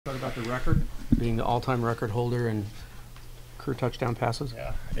Talk about the record, being the all-time record holder in career touchdown passes.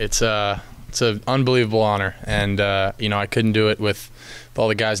 Yeah, it's an unbelievable honor, and I couldn't do it with all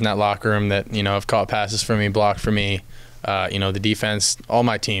the guys in that locker room that have caught passes for me, blocked for me. The defense, all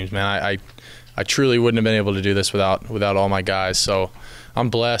my teams, man. I truly wouldn't have been able to do this without all my guys. So I'm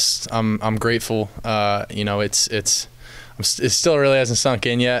blessed. I'm grateful. It still really hasn't sunk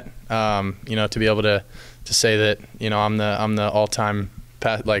in yet. To be able to say that I'm the all-time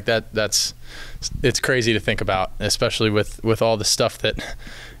pass like that. It's crazy to think about, especially with all the stuff that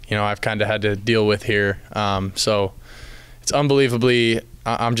I've kind of had to deal with here. So it's unbelievably.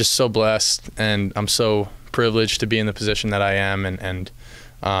 I'm just so blessed, and I'm so privileged to be in the position that I am, and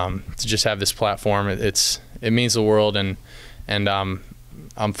to just have this platform. It means the world, and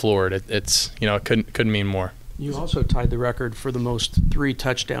I'm floored. It couldn't mean more. You also tied the record for the most 3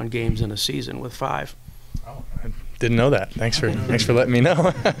 touchdown games in a season with 5. Oh, I didn't know that. Thanks for letting me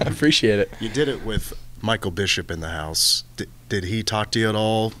know. I appreciate it. You did it with Michael Bishop in the house. Did he talk to you at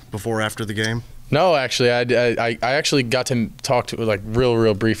all before or after the game? No, actually, I actually got to talk to like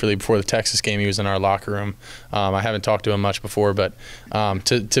real briefly before the Texas game. He was in our locker room. I haven't talked to him much before, but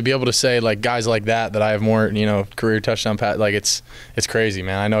to be able to say like guys like that I have more career touchdown pass, like it's crazy,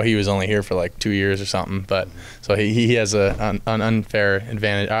 man. I know he was only here for like 2 years or something, but so he has an unfair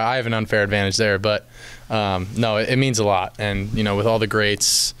advantage. I have an unfair advantage there, but no, it means a lot, and with all the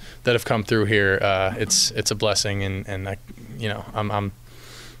greats that have come through here, it's a blessing, and I'm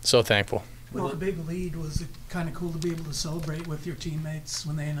so thankful. With the big lead, was it kind of cool to be able to celebrate with your teammates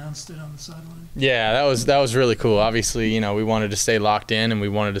when they announced it on the sideline? Yeah, that was really cool. Obviously, we wanted to stay locked in, and we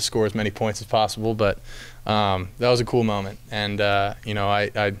wanted to score as many points as possible, but that was a cool moment. And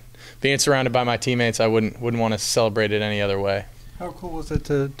I being surrounded by my teammates, I wouldn't want to celebrate it any other way. How cool was it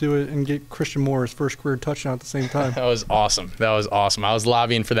to do it and get Christian Moore his first career touchdown at the same time? That was awesome. I was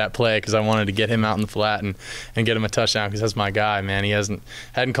lobbying for that play because I wanted to get him out in the flat and get him a touchdown because that's my guy, man. He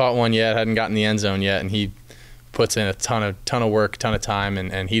hadn't caught one yet, hadn't gotten the end zone yet, and he puts in a ton of work, ton of time,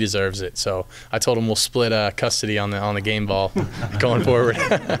 and he deserves it. So I told him we'll split custody on the game ball going forward.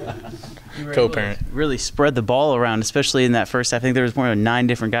 Co-parent. Really spread the ball around, especially in that first half. I think there was more than 9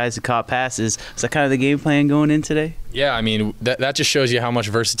 different guys that caught passes. Is that kind of the game plan going in today? Yeah, I mean, that just shows you how much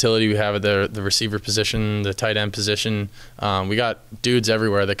versatility we have at the receiver position, the tight end position. We got dudes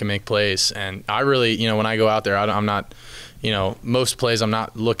everywhere that can make plays. And I really, when I go out there, I'm not, most plays I'm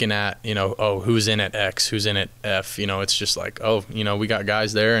not looking at, who's in at X, who's in at F. It's just like, we got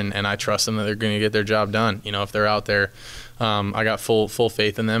guys there, and I trust them that they're going to get their job done. If they're out there, I got full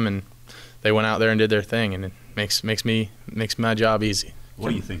faith in them, and they went out there and did their thing, and it makes my job easy. What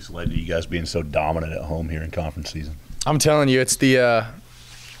do you think's led to you guys being so dominant at home here in conference season? I'm telling you, it's the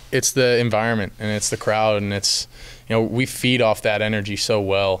environment, and it's the crowd, and it's we feed off that energy so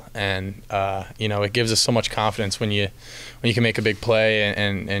well, and it gives us so much confidence when you can make a big play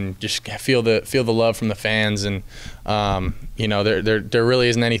and just feel the love from the fans, and there really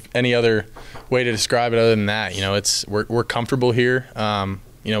isn't any other way to describe it other than that. We're comfortable here.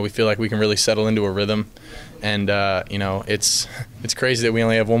 We feel like we can really settle into a rhythm, and it's crazy that we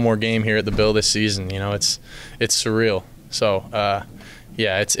only have one more game here at the Bill this season. It's surreal. So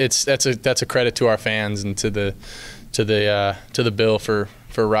that's a credit to our fans and to the Bill for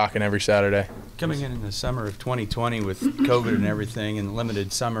rocking every Saturday. Coming in the summer of 2020 with COVID and everything and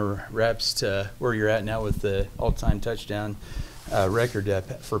limited summer reps to where you're at now with the all-time touchdown record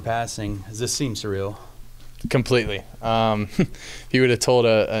for passing, does this seem surreal? Completely. If you would have told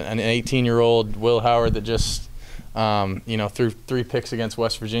an 18-year-old Will Howard that just threw 3 picks against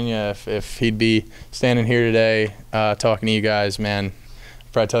West Virginia, if he'd be standing here today talking to you guys, man,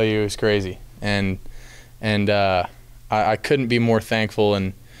 I'd probably tell you it was crazy. And I couldn't be more thankful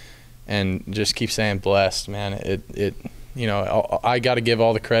and just keep saying blessed, man. I got to give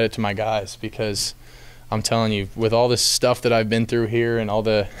all the credit to my guys, because I'm telling you, with all this stuff that I've been through here and all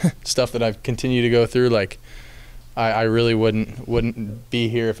the stuff that I've continued to go through, like I really wouldn't be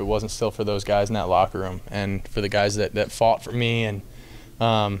here if it wasn't still for those guys in that locker room, and for the guys that fought for me and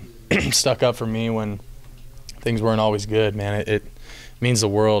stuck up for me when things weren't always good, man. It means the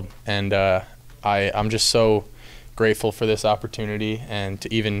world, and I'm just so grateful for this opportunity, and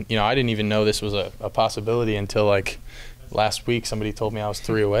to even, I didn't even know this was a possibility until like last week. Somebody told me I was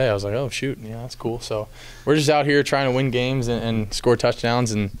 3 away. I was like, oh shoot, yeah, that's cool. So we're just out here trying to win games and score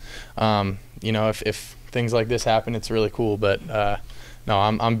touchdowns, and if things like this happen, it's really cool. But no,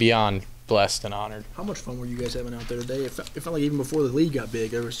 I'm beyond blessed and honored. How much fun were you guys having out there today? It felt like even before the league got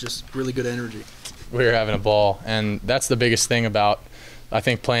big, there was just really good energy. We were having a ball, and that's the biggest thing about I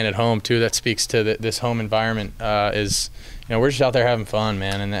think playing at home too, that speaks to this home environment. Is we're just out there having fun,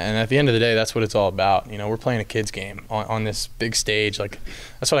 man, and at the end of the day, that's what it's all about. We're playing a kids game on this big stage. Like,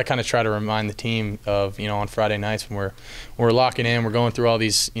 that's what I kind of try to remind the team of. On Friday nights when we're locking in, we're going through all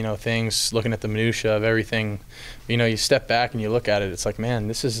these things, looking at the minutia of everything. You step back and you look at it. It's like, man,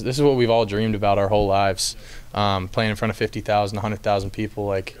 this is what we've all dreamed about our whole lives. Playing in front of 50,000, 100,000 people,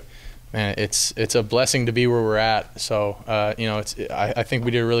 like. Man, it's a blessing to be where we're at. So, I think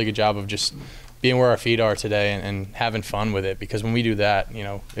we did a really good job of just being where our feet are today and having fun with it, because when we do that,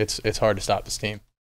 it's hard to stop this team.